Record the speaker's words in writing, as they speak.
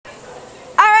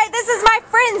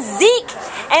in Zeke.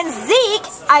 And Zeke,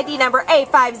 ID number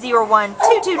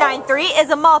A5012293, is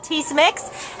a Maltese mix.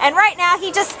 And right now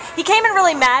he came in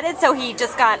really matted, so he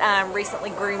just got recently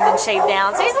groomed and shaved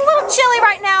down. So he's a little chilly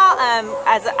right now,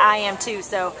 as I am too,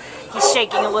 so he's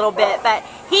shaking a little bit. But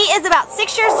he is about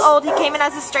 6 years old. He came in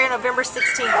as a stray on November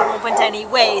 16th from Puente, and he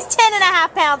weighs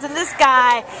 10.5 pounds. And this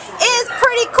guy is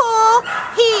pretty cool.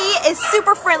 He is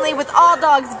super friendly with all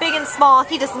dogs, big and small.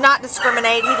 He does not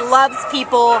discriminate. He loves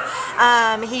people.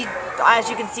 He, as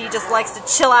you can see, just likes to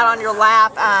chill out on your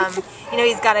lap. You know,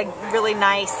 he's got a really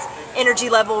nice energy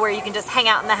level where you can just hang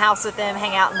out in the house with him,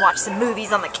 hang out and watch some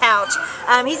movies on the couch.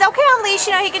 He's okay on leash,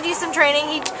 you know, he could use some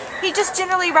training. He just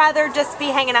generally rather just be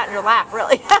hanging out in your lap,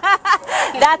 really.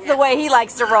 That's the way he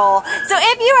likes to roll. So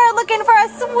if you are looking for a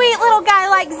sweet little guy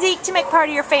like Zeke to make part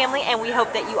of your family, and we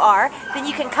hope that you are, then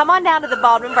you can come on down to the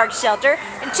Baldwin shelter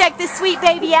and check this sweet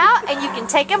baby out, and you can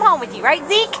take him home with you, right,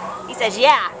 Zeke? He says,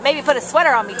 yeah, maybe put a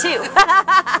sweater on me too.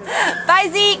 Bye,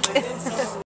 Zeke.